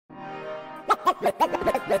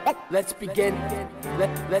Let's begin.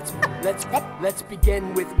 Let's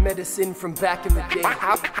begin with medicine from back in the day.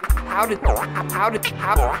 How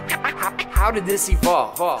did this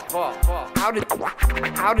evolve?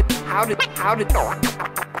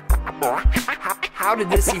 How did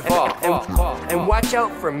this evolve? And watch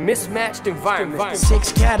out for mismatched environments.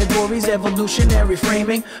 6 categories, evolutionary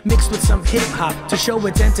framing, mixed with some hip-hop to show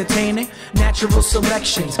it's entertaining. Natural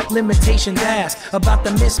selections, limitations ask about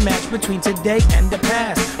the mismatch between today and the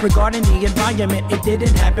past. Regarding the environment, it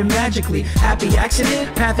didn't happen magically. Happy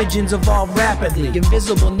accident? Pathogens evolve rapidly.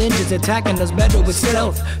 Invisible ninjas attacking us better with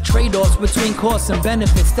stealth. Trade-offs between costs and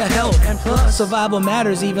benefits to health. And plus, survival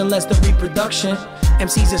matters even less than reproduction.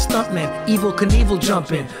 MC's a stuntman, evil Knievel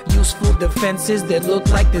jumping. Useful defenses that look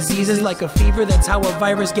like diseases, like a fever. That's how a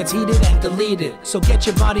virus gets heated and deleted. So get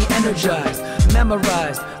your body energized,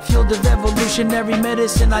 memorized. Field of evolutionary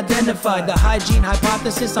medicine identified. The hygiene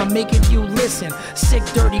hypothesis, I'm making you listen. Sick,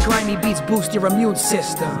 dirty, grimy beats boost your immune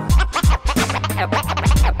system.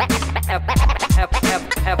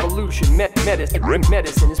 Evolution,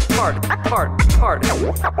 medicine is part.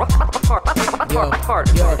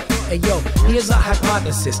 Hey yo, here's a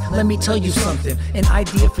hypothesis. Let me tell you something. An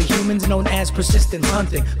idea for humans known as persistence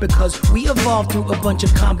hunting. Because we evolved through a bunch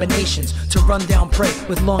of combinations to run down prey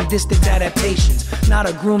with long distance adaptations. Not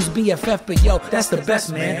a groom's BFF, but yo, that's the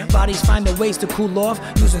best, man. Bodies finding ways to cool off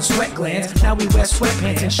using sweat glands. Now we wear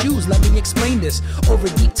sweatpants and shoes. Let me explain this. Over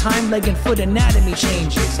deep time, leg and foot anatomy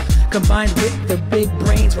changes, combined with the big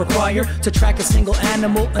brains required to track a single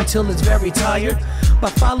animal until it's very tired. By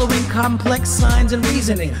following complex signs and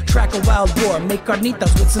reasoning, track a wild boar, make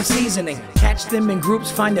carnitas with some seasoning. Catch them in groups,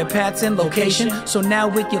 find their paths and location. So now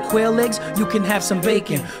with your quail eggs, you can have some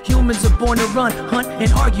bacon. Humans are born to run, hunt,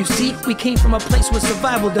 and argue. See, we came from a place where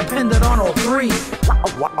survival depended on all three.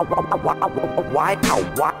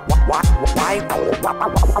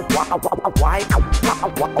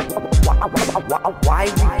 Why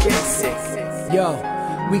we get sick? Yo,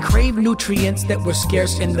 we crave nutrients that were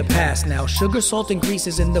scarce in the past. Now sugar, salt, and grease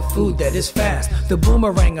is in the food that is fast. The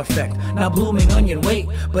boomerang effect, now blooming onion, wait.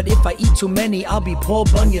 But if I eat too many, I'll be Paul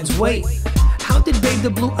Bunyan's weight. How did Babe the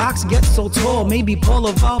Blue Ox get so tall? Maybe Paul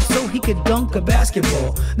evolved so he could dunk a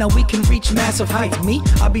basketball. Now we can reach massive heights. Me,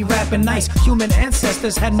 I'll be rapping nice. Human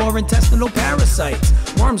ancestors had more intestinal parasites.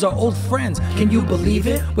 Worms are old friends, can you believe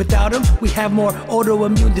it? Without them, we have more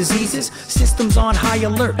autoimmune diseases. Systems on high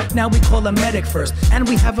alert, now we call a medic first. And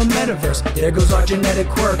we have a metaverse, there goes our genetic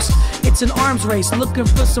quirks. It's an arms race, looking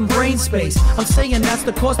for some brain space. I'm saying that's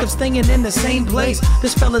the cost of staying in the same place.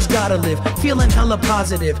 This fella's gotta live, feeling hella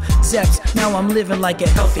positive. ZEPS, now I'm living like a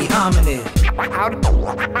healthy hominid. How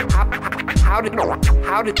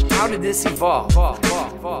did this evolve?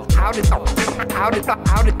 How did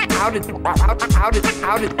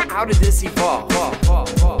this evolve?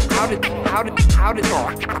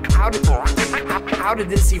 How did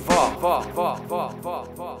this evolve?